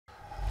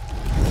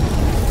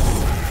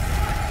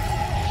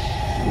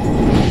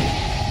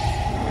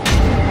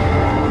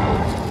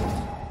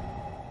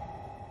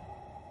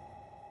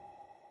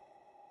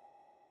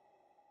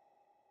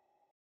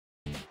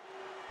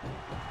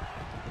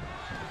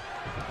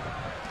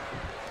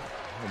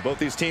Both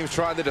these teams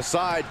trying to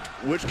decide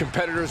which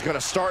competitor is going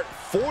to start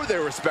for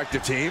their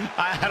respective team.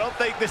 I don't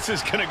think this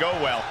is going to go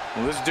well.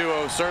 Well, this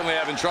duo is certainly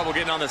having trouble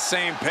getting on the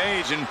same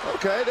page. And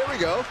okay, there we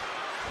go.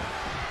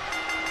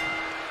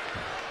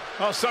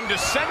 Well, some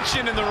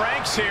dissension in the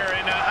ranks here,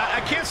 and I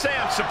can't say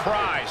I'm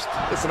surprised.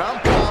 Listen, I'm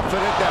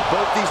confident that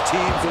both these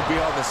teams will be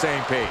on the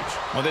same page.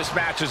 Well, this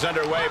match is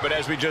underway, but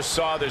as we just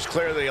saw, there's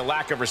clearly a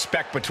lack of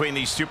respect between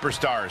these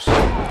superstars.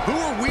 Who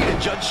are we to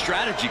judge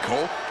strategy,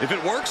 Cole? If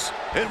it works,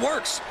 it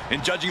works.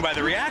 And judging by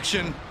the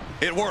reaction,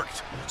 it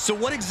worked. So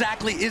what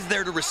exactly is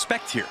there to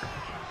respect here?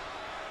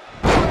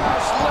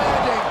 Crash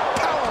landing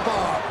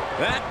powerbomb.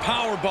 That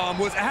powerbomb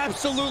was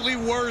absolutely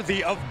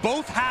worthy of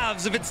both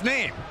halves of its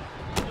name.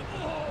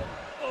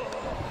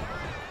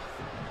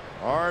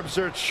 Arms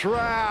are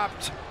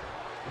trapped.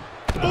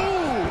 Ooh,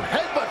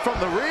 headbutt from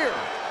the rear.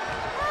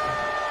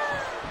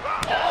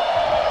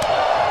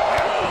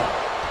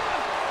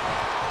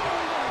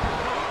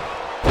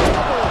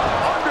 Double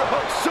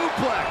underhook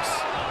suplex.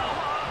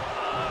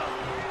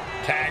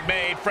 Tag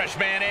made, fresh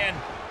man in.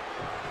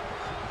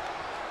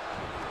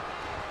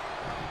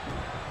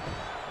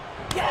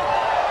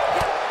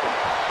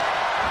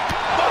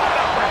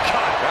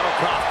 Uppercut. That'll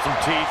cost some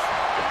teeth.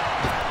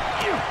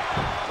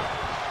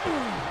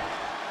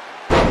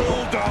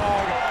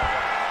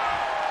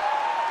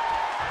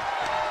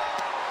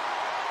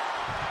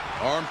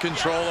 Arm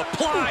control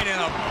applied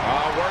and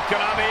working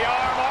on the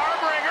arm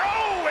wringer.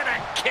 Oh, and a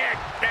kick.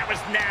 That was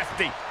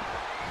nasty.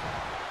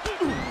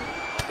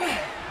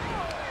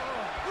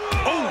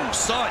 oh,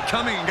 saw it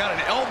coming and got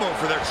an elbow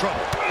for their trouble.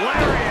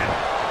 Lariat.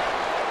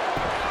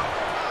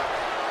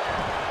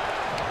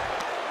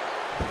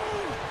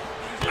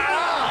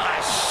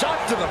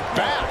 Shot to the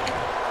back.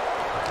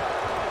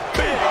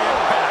 Big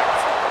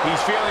impact.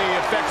 He's feeling the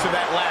effects of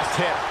that last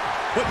hit.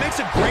 What makes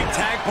a great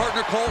tag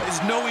partner, Cole,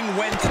 is knowing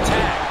when to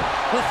tag.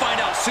 We'll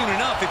find out soon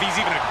enough if he's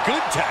even a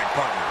good tag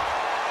partner.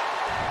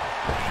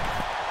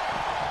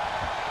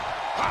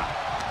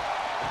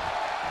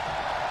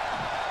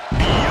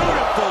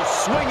 Beautiful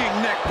swinging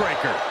neck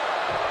breaker.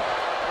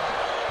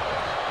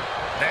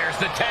 There's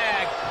the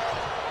tag.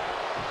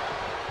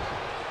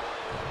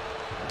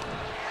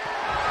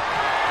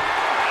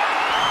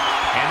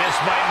 And this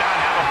might not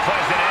have a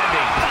pleasant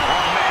ending.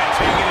 Oh, man,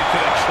 taking it to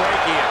the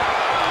trachea.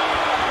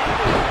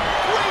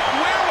 Great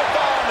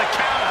wherewithal on the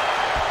counter.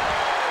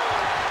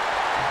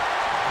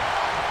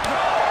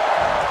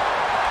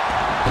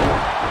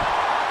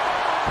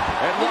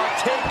 Headlock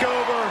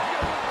takeover.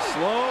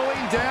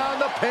 Slowing down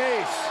the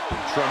pace.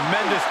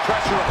 Tremendous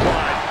pressure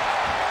applied.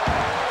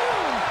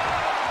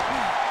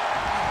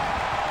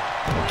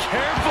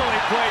 Carefully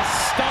placed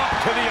stomp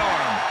to the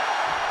arm.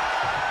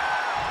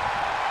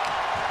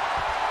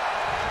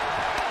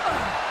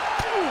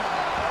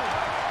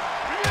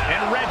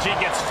 And Reggie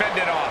gets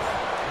fended off.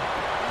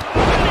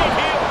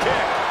 Heel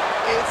kick.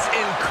 It's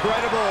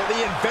incredible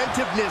the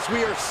inventiveness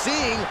we are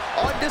seeing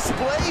on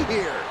display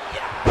here.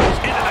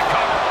 Into the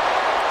cover.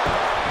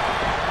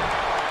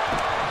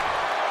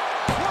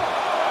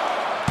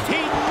 He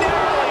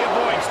narrowly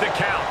avoids the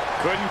count.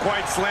 Couldn't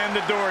quite slam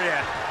the door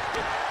yet.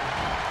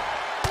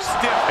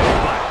 Stiff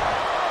headbutt.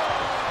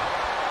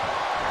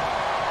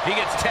 He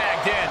gets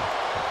tagged in.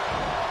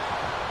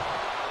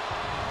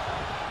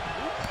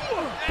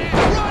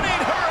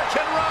 Running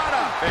Hurricane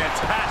Rana.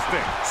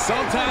 Fantastic.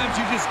 Sometimes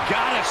you just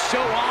gotta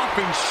show off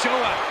and show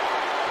out.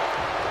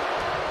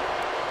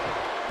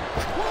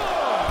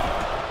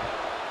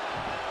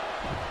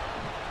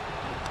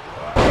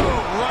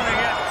 Running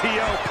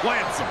FTO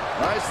plants him.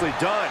 Nicely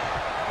done.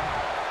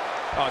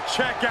 Oh,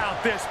 check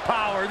out this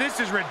power. This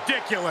is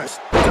ridiculous.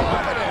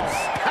 Dominance.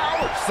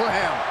 Power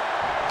slam.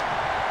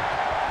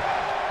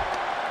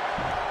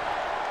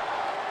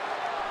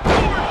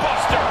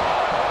 Buster.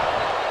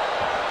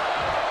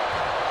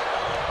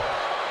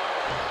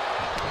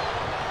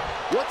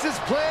 What's his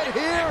plan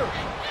here?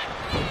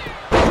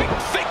 Quick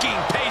thinking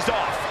pays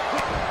off.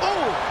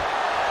 Oh!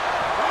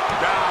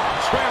 Down,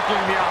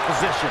 trampling the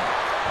opposition.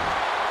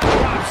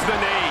 Drops the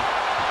knee.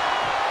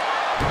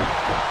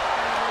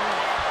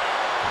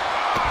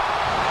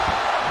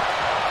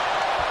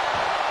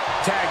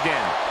 Tagged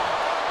in.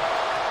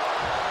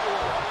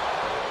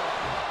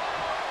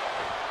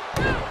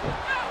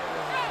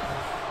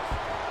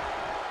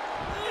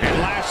 And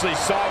Lashley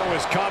saw what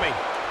was coming.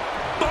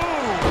 Boom!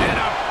 And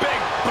a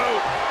big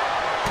boot.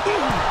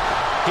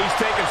 He's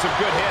taking some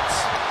good hits.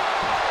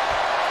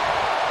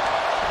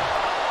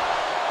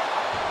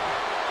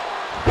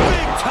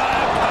 Big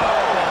time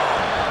power.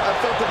 I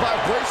felt the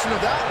vibration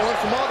of that one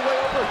from all the way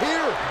over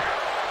here.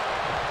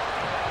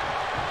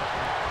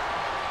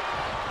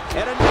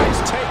 And a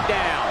nice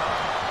takedown.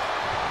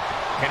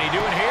 Can he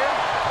do it here?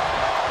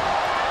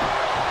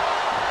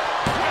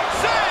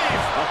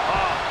 Save!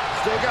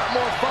 Still got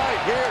more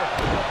fight here.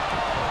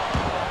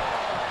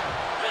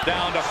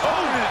 Down to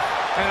opponent.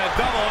 And a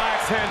double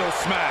axe handle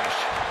smash.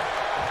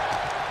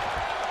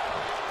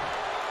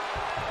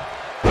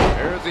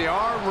 There's the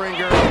arm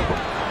wringer,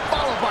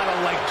 followed by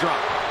the leg drop.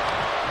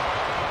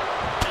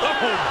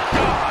 Oh,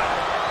 God.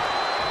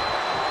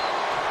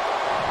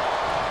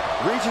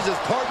 Reaches his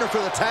partner for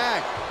the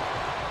tag.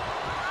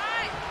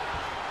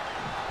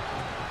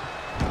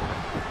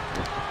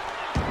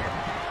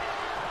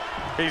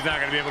 He's not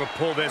going to be able to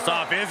pull this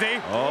off, is he?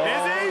 Oh,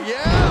 is he?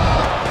 Yeah!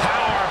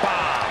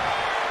 Powerbomb.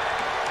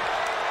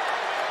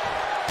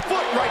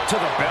 Foot right to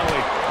the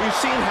belly. We've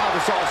seen how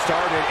this all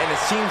started, and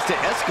it seems to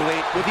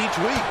escalate with each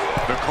week.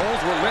 The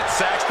coals were lit,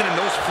 Saxton, and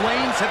those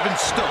flames have been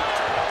stoked.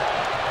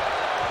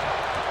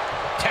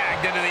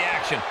 Tagged into the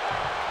action.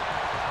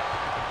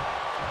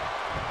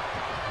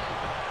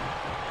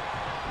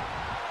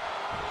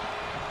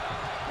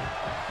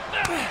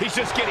 He's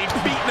just getting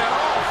beaten on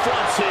all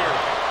fronts here.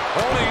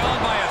 Holding on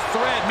by a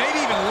thread, maybe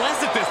even less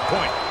at this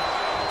point.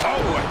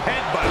 Oh, a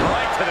headbutt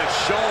right to the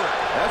shoulder.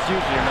 That's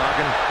usually your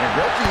noggin, and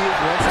Reggie is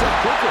one step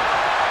quicker.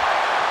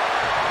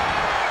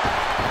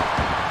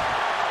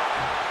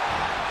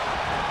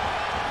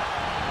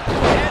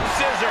 Head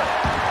scissor.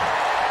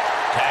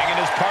 Tagging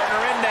his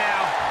partner in now.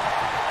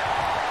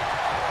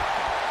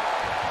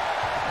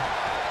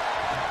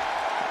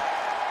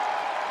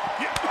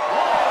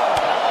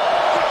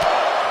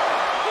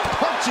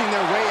 Punching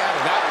their way out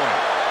of that one.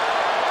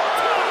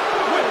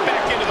 Whip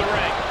back into the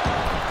ring.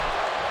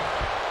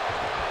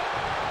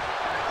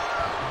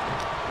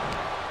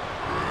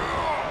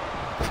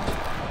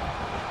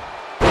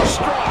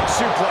 Strong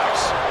suplex.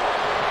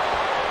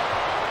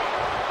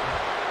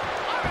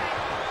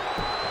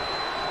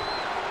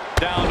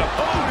 Down to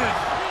opponent,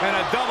 and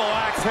a double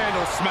axe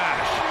handle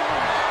smash.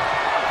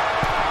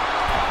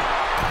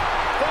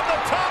 From the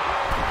top.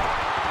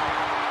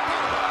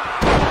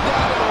 Out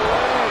of the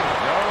way.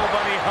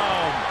 Nobody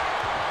home.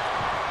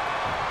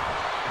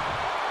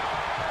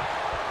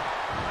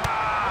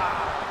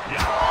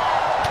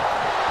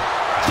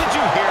 Did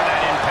you hear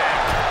that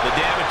impact? The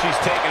damage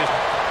he's taken is...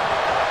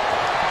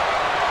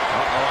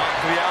 Off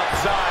to the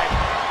outside.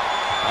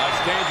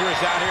 It's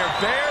dangerous out here.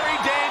 Very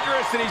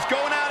dangerous, and he's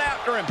going out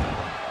after him.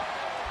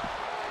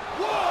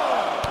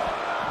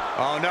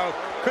 Oh, no.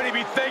 Could he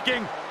be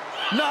thinking?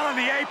 Not on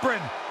the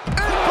apron.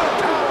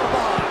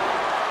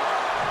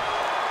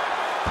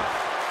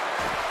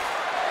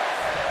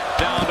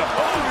 Down to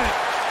opponent,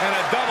 and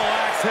a double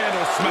axe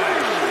handle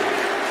smash.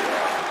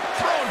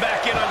 Thrown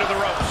back in under the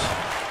ropes.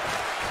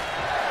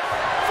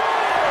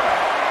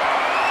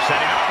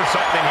 Setting up for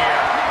something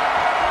here.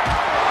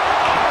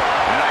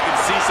 And I can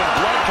see some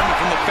blood coming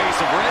from the face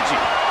of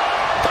Reggie.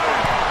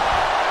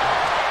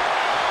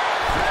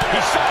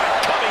 He saw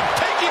it coming,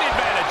 taking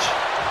advantage.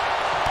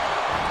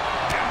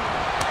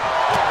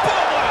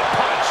 Boom, what a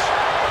punch.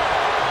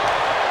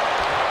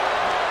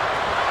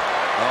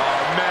 Oh,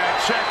 man,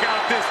 check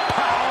out this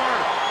power.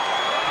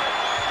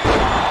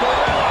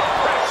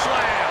 Press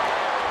slam.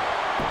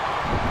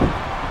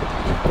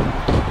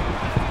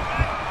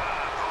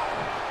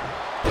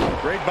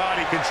 Great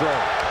body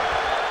control.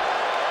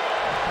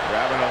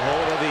 Grabbing a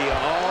hold of the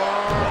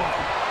arm.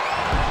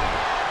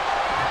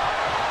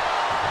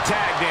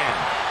 Tagged in.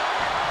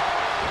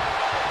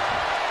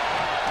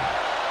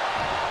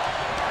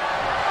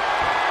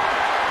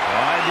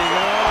 Winding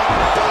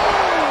up.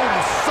 Boom!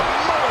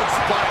 Samoan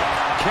spike.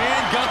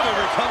 Can Gunther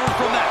recover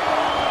from that?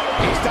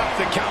 He stops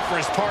the count for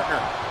his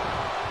partner.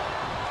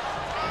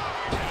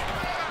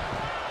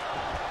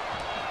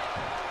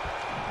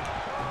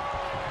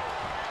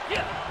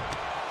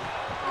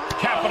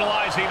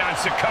 Capitalizing on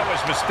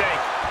Sikoa's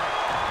mistake.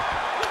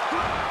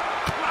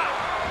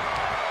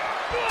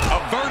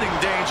 Averting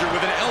danger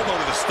with an elbow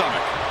to the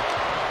stomach.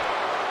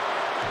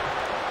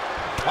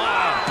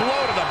 Ah,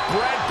 blow to the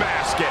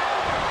breadbasket.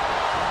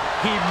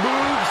 He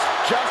moves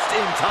just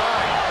in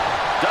time.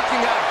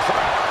 Ducking out of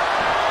crack.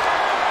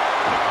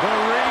 The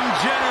ring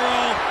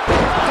general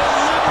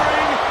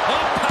delivering a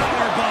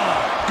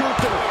powerbomb.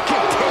 Gunther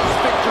can taste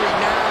victory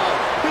now.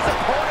 His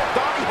opponent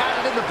thought he had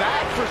it in the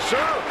bag for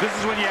sure. This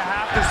is when you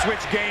have to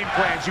switch game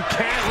plans. You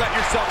can't let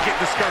yourself get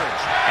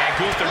discouraged. And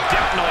Gunther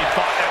definitely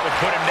thought that would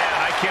put him down.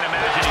 I can't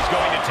imagine he's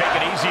going to take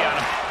it easy on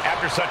him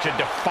after such a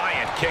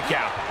defiant kick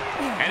out.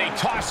 And he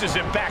tosses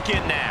him back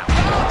in now.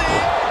 On the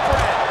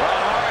apron. The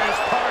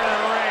hardest part of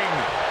the ring.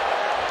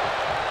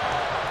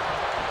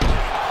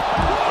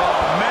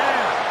 Oh,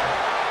 man.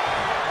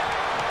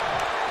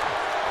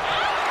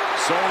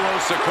 Solo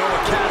Sikoa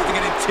casting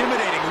an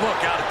intimidating look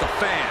out at the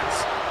fans.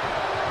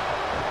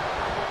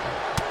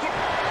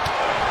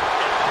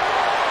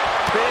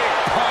 Big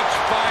punch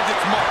finds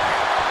its mark.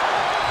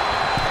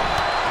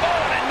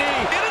 Oh, and a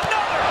knee. And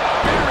another.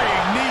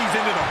 Burying knees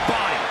into the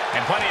body.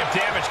 And plenty of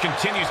damage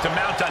continues to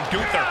mount on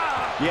Gunther.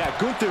 Yeah,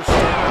 Gunther's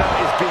stamina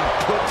is being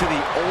put to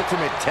the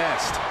ultimate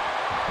test.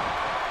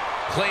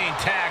 Clean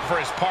tag for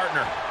his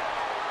partner.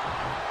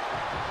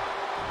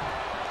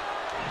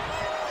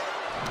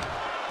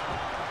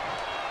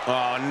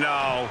 Oh,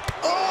 no.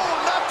 Oh,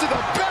 not to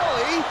the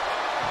belly.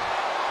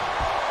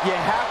 You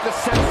have to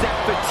sense that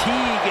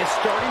fatigue is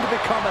starting to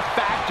become a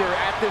factor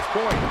at this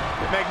point.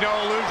 Make no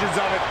illusions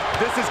of it.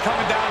 This is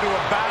coming down to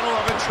a battle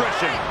of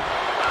attrition.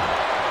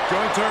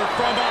 Gunther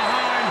from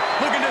behind,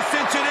 looking to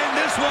cinch it in.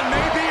 This one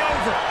may be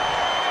over.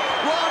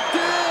 Locked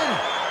in.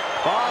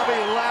 Bobby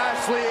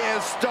Lashley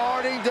is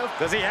starting to...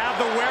 Does he have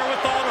the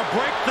wherewithal to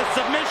break the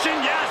submission?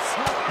 Yes.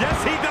 Yes,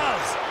 he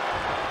does.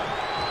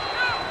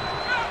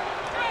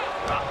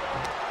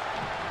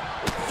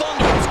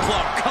 Thunderous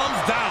club comes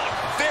down.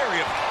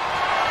 Very...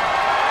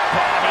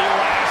 Bobby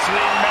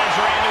Lashley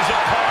measuring his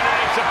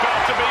opponent. It's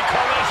about to be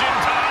collision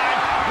time.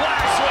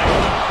 Lashley.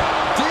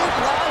 Did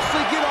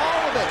Lashley get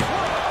all of it?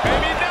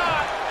 Maybe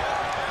not.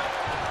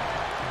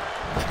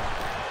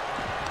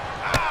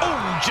 Oh,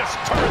 just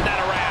turned that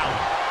around.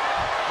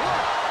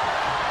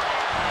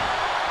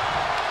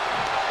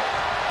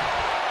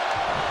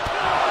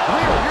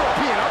 Real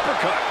European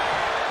uppercut.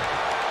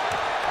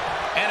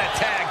 And a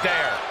tag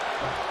there.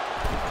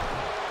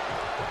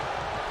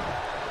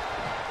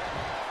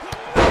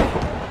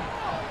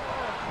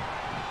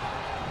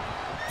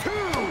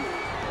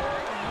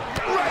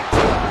 Right to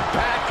the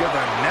back of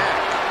the neck.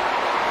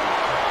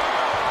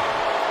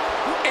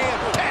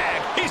 And tag.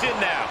 He's in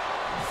now.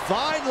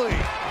 Finally,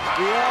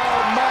 the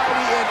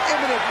almighty in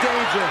imminent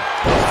danger.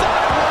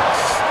 Sidewalk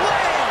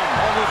slam.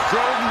 Almost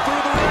drove him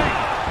through the ring.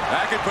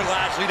 That could put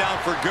Lashley down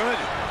for good.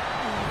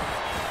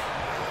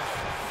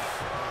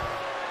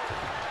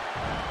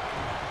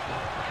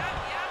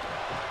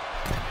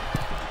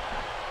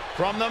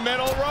 From the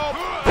middle rope.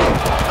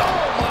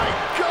 Oh my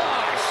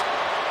gosh.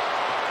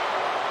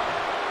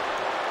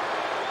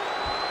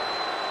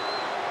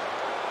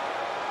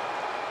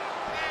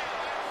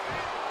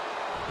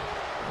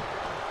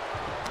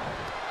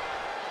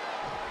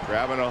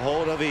 Grabbing a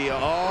hold of the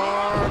arm.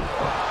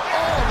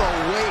 All the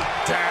way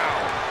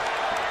down.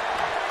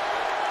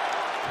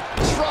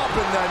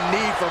 Dropping the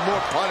knee for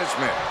more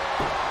punishment.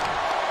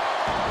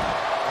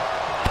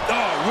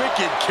 Oh,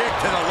 wicked kick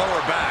to the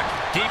lower back.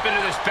 Deep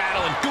into this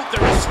battle, and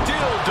Gunther is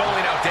still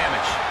doling out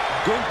damage.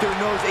 Gunther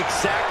knows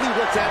exactly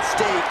what's at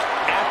stake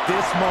at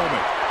this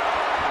moment.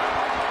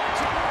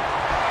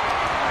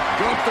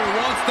 Gunther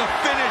wants to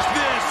finish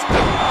this.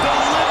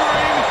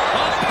 Delivering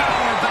a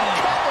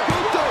powerbomb.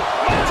 Gunther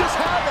might just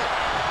have it.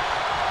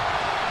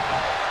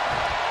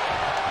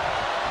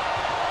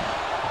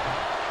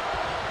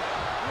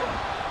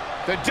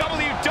 The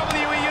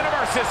WWE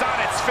Universe is on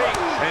its feet.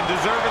 And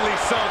deservedly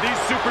so. These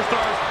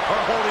superstars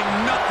are holding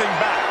nothing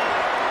back.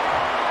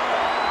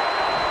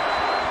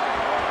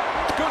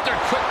 Gunther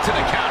quick to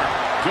the counter.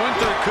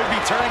 Gunther could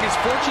be turning his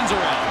fortunes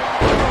around.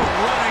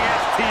 Running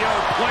FTO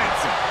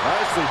plants him.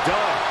 Nicely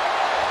done.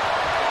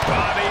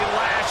 Bobby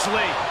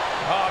Lashley.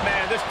 Oh,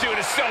 man, this dude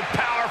is so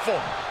powerful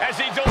as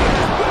he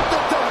delivers. With the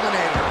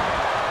Dominator.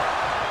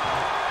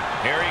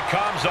 Here he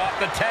comes off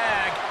the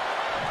tag.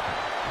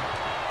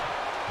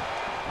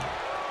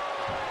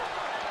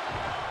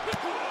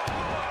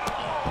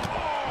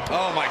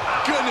 Oh, my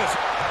goodness.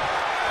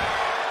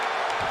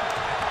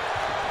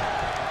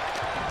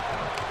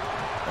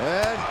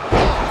 And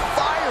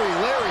fiery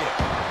lariat.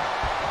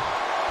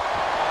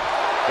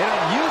 An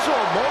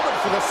unusual moment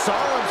for the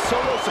solemn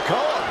Solo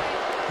Sikoa.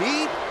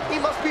 He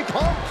must be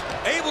pumped.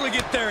 Able to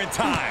get there in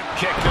time.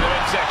 Kick to the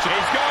midsection.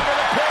 He's going to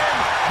the pin.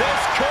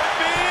 This could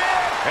be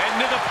it.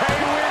 Into the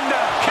pay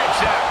window.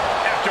 Kicks out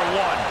after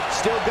one.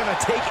 Still gonna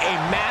take a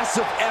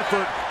massive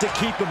effort to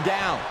keep him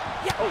down.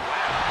 Oh,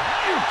 wow.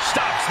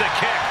 Stops the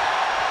kick.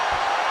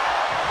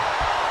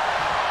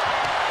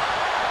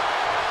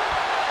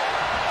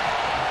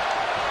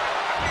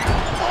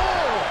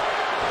 Oh!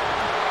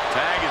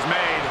 Tag is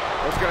made.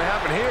 What's gonna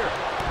happen here?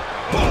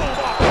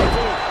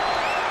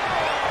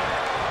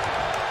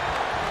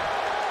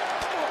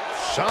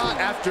 Shot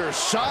after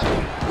shot.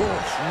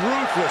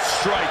 Ruthless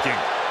striking.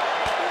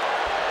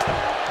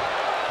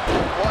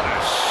 What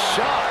a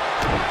shot.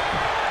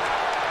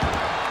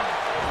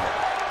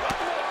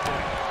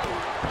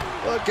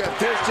 Look at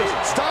this,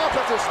 just stop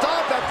after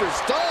stop after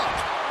stop.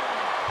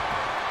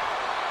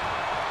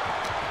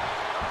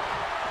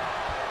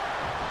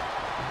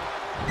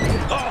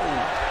 Oh!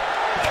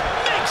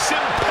 Makes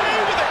him pay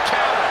with a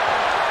counter.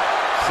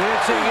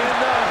 Cinching in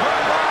the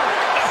hurt lock.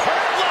 The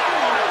hurt lock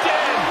locked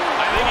in.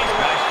 I think he's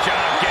nice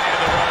job getting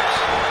to the ropes.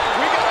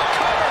 We got a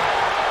cover.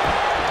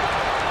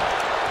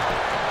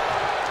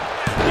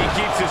 He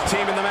keeps his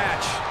team in the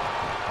match.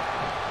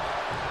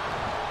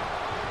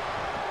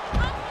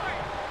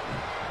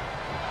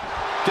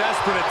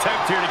 Desperate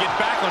attempt here to get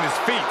back on his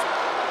feet.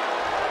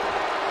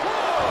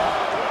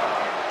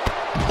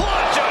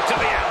 Plunge out to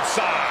the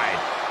outside.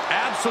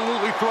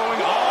 Absolutely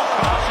throwing all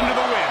caution to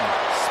the wind.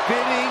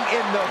 Spinning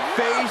in the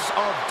face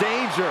of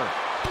danger.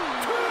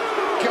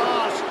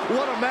 Gosh,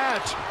 what a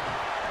match.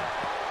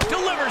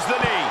 Delivers the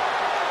knee.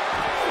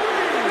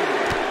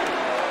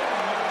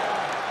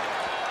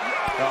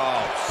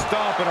 Oh,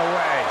 stomping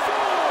away.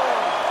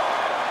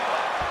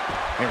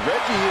 And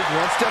Reggie is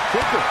one step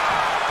quicker.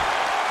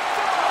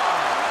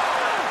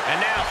 And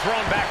now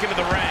thrown back into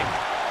the ring.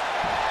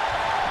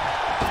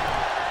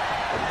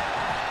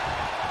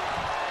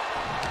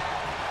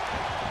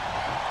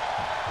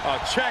 Oh,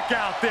 check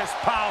out this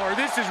power.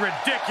 This is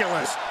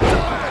ridiculous.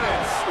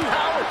 Dominance.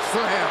 Power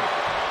slam.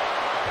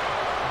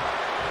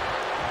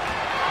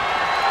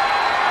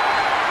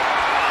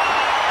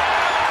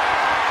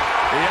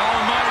 The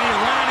Almighty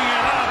lining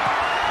it up.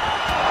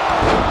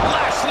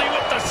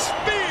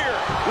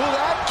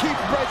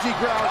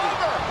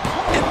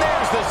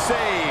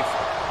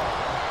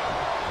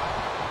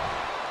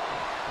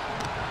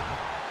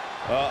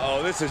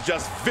 this is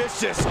just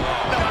vicious. No.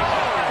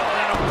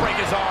 That'll break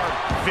his arm.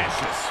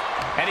 Vicious.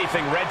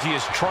 Anything Reggie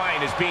is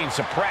trying is being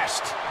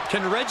suppressed.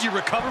 Can Reggie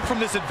recover from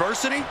this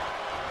adversity?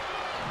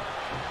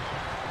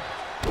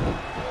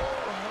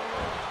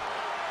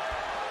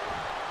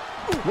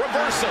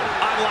 Reversal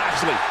on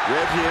Lashley.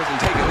 Reggie isn't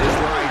taking this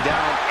line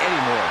down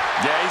anymore.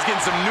 Yeah, he's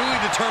getting some newly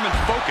determined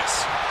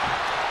focus.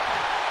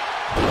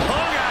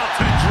 Hung out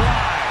to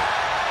dry.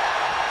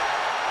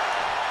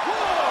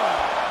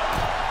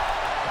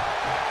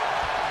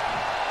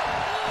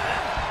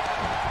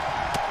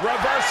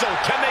 Reversal.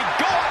 Can they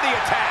go on the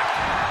attack?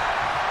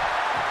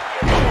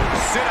 Oh,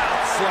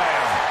 sit-out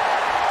slam.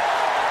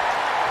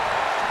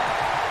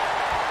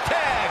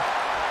 Tag.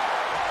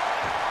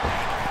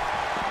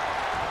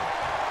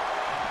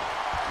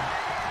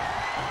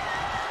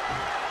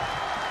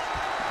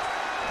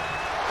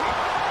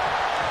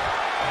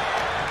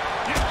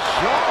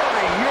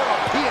 Jarring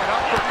European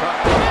uppercut.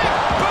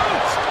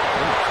 Boot.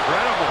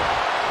 Incredible.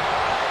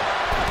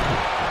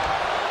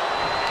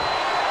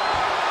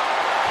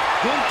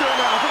 Gunther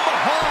now from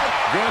behind.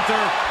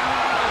 Gunther.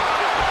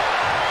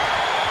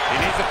 He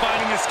needs to find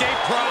an escape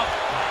prop.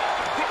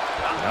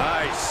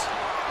 Nice.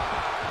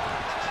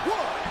 1,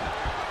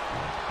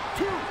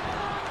 2.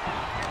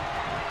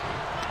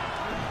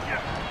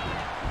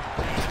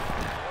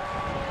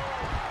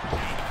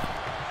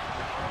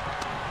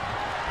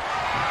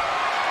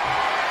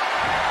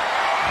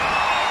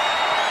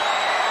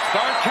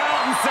 Start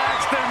counting,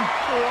 Saxton.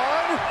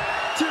 1,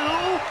 2,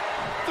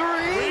 3.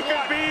 We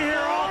could be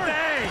here all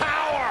day.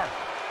 Power.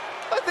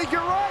 I think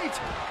you're right.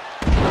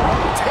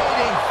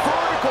 Rotating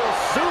vertical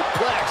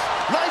suplex.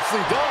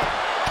 Nicely done.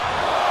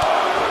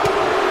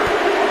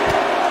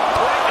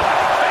 Right in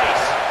the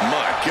face.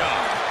 My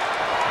God.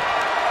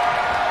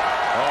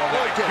 Oh, my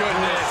Look at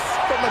goodness. this.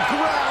 From the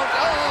ground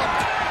up.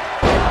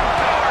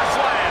 Power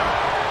slam.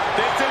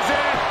 This is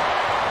it.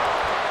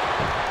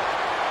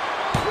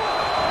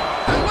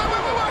 Hey,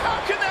 wait. How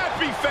can that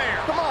be fair?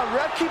 Come on,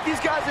 Red. Keep these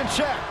guys in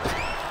check.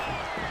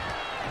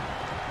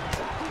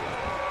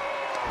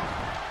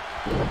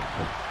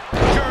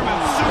 German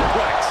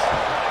suplex.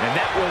 And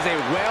that was a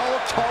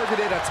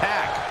well-targeted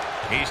attack.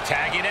 He's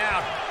tagging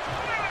out.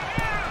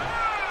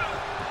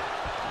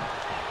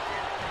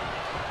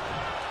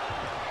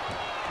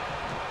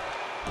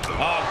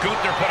 Oh,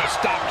 Gunther put a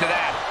stop to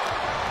that.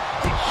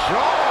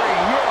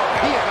 Jarring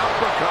European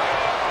uppercut.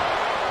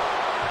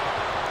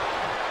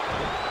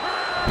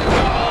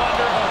 Double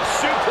underhook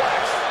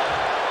suplex.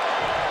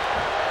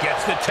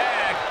 Gets the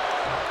tag.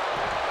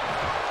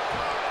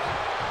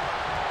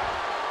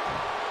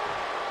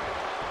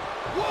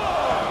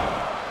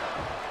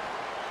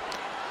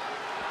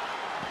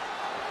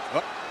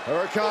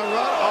 Hurricane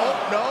run. Oh,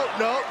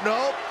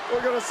 no.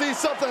 We're going to see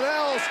something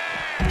else.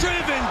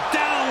 Driven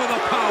down with a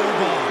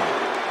powerbomb.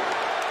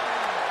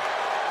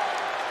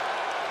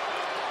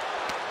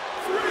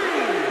 3.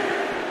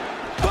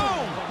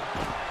 Boom.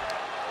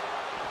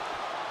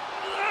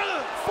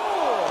 4.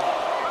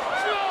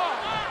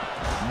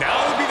 Now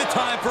would be the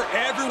time for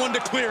everyone to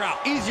clear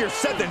out. Easier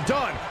said than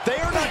done. They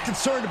are not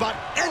concerned about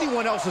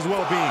anyone else's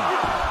well-being.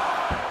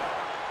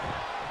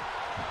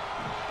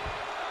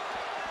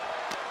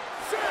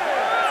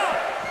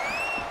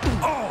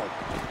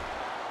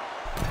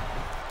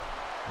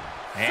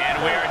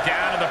 And we are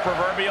down to the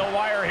proverbial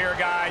wire here,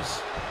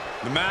 guys.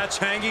 The match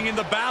hanging in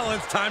the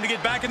balance. Time to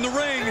get back in the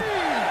ring. Ooh.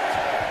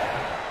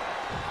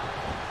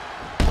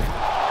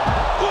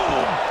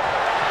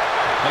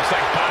 Looks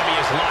like Bobby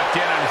is locked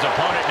in on his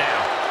opponent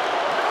now.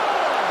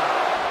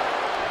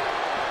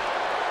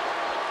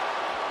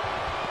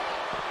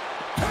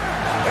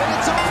 And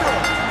it's over.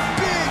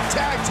 Big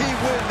tag team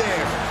win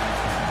there.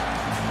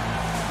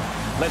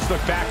 Let's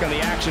look back on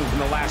the action from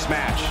the last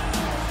match.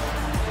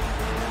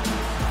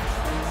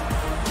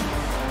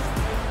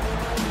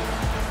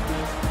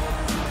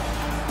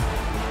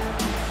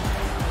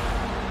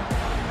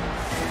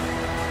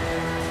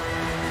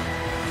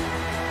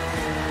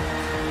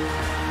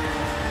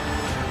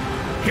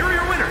 Here are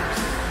your winners,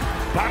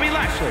 Bobby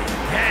Lashley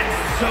and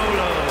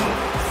Solo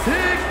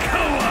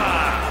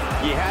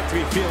Sikoa. You have to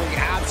be feeling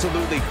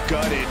absolutely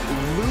gutted,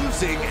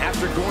 losing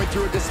after going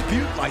through a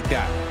dispute like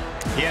that.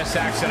 Yes,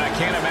 Saxon, I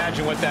can't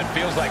imagine what that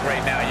feels like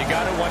right now. You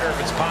got to wonder if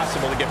it's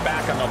possible to get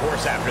back on the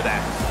horse after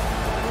that.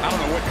 I don't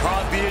know what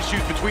caused the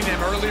issues between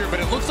them earlier, but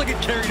it looks like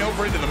it carried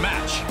over into the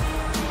match.